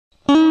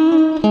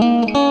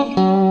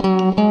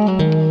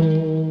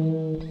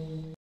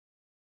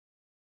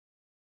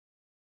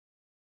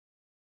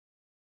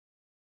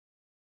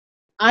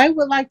I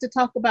would like to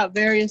talk about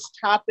various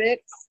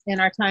topics in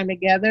our time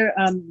together.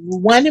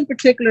 One in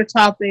particular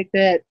topic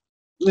that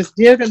was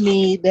dear to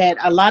me that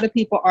a lot of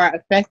people are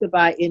affected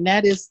by, and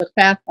that is the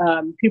fact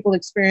people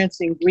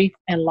experiencing grief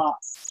and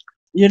loss.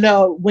 You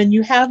know, when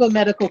you have a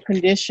medical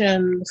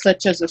condition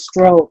such as a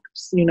stroke,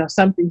 you know,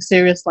 something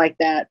serious like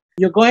that,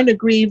 you're going to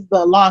grieve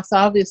the loss,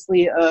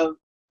 obviously, of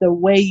the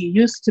way you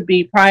used to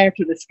be prior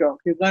to the stroke.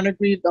 You're going to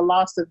grieve the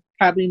loss of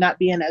probably not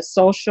being as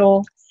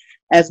social,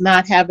 as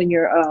not having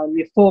your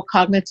full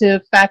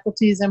cognitive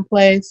faculties in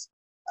place,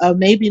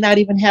 maybe not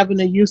even having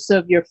the use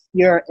of your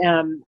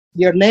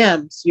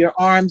limbs, your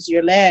arms,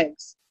 your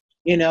legs,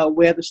 you know,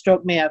 where the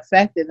stroke may have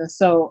affected. And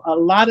so a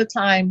lot of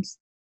times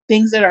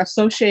things that are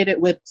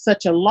associated with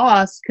such a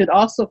loss could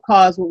also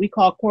cause what we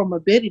call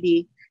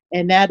comorbidity,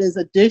 and that is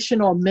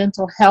additional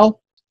mental health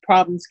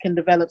problems can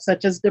develop,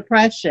 such as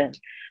depression,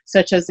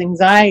 such as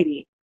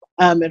anxiety,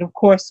 and of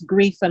course,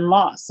 grief and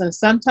loss. And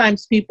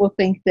sometimes people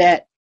think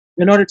that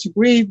in order to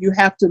grieve, you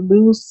have to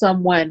lose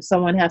someone.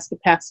 Someone has to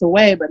pass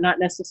away, but not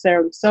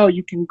necessarily so.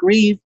 You can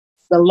grieve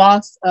the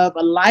loss of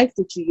a life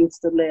that you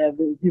used to live.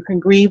 You can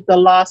grieve the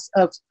loss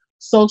of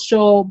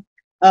social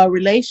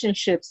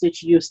relationships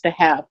that you used to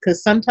have,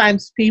 because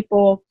sometimes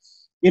people,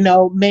 you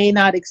know, may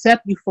not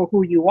accept you for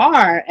who you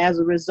are as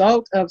a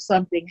result of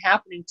something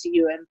happening to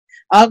you. And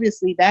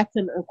obviously that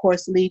can, of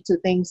course, lead to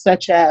things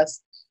such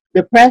as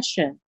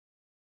depression,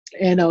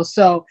 you know.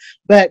 So,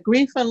 but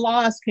grief and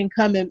loss can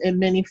come in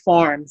many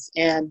forms,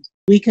 and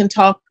we can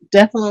talk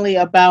definitely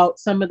about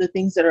some of the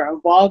things that are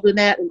involved in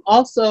that, and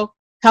also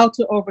how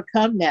to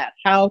overcome that,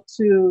 how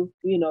to,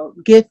 you know,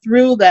 get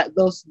through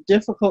those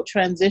difficult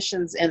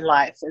transitions in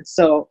life. And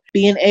so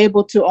being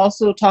able to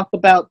also talk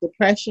about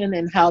depression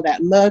and how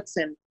that looks,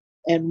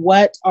 and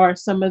what are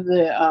some of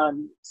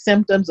the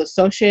symptoms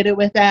associated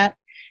with that.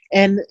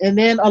 And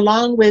then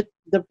along with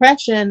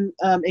depression,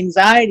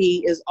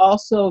 anxiety is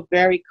also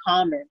very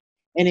common.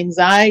 And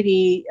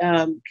anxiety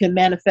can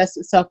manifest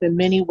itself in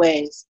many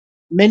ways.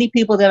 Many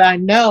people that I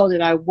know,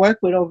 that I work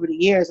with over the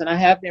years, and I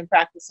have been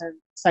practicing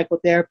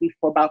psychotherapy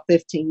for about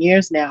 15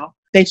 years now,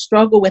 they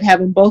struggle with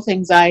having both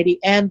anxiety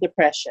and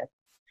depression.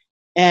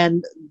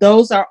 And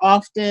those are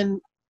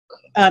often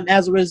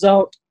as a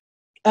result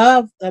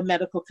of a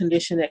medical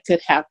condition that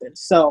could happen.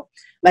 So,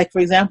 like, for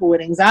example,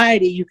 with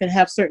anxiety, you can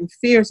have certain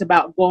fears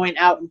about going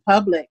out in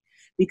public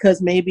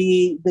because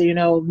maybe, you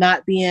know,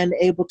 not being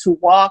able to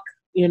walk,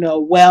 you know,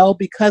 well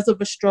because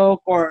of a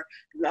stroke, or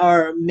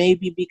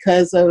maybe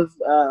because of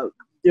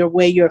the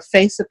way your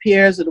face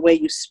appears or the way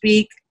you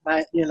speak.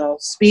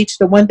 Speech.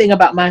 The one thing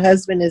about my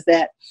husband is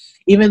that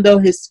even though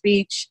his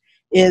speech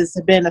is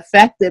been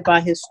affected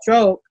by his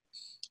stroke,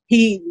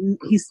 he's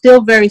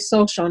still very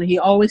social, and he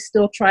always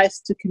still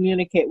tries to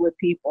communicate with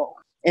people.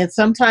 And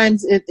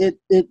sometimes it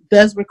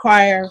does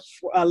require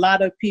a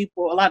lot of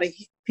people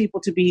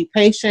to be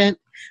patient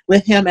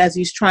with him as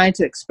he's trying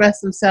to express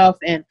himself,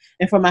 and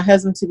for my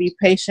husband to be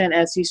patient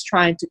as he's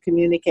trying to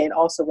communicate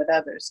also with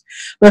others.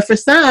 But for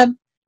some,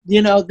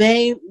 you know,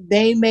 they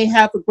may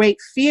have great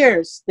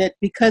fears that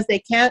because they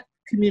can't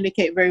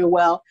communicate very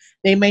well,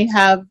 they may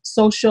have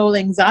social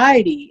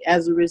anxiety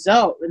as a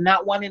result, and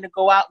not wanting to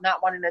go out,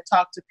 not wanting to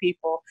talk to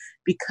people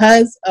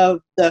because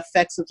of the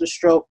effects of the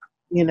stroke,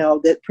 you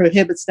know, that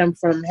prohibits them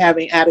from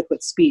having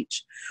adequate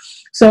speech.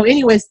 So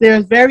anyways,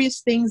 there's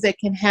various things that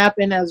can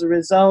happen as a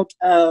result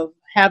of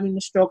having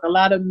the stroke. A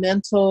lot of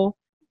mental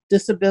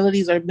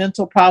disabilities or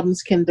mental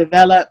problems can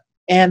develop.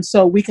 And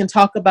so we can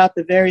talk about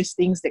the various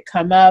things that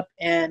come up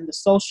and the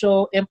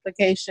social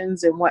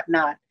implications and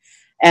whatnot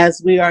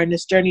as we are in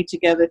this journey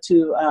together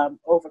to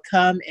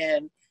overcome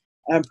and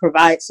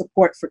provide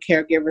support for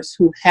caregivers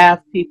who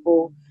have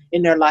people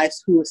in their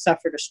lives who have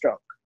suffered a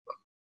stroke.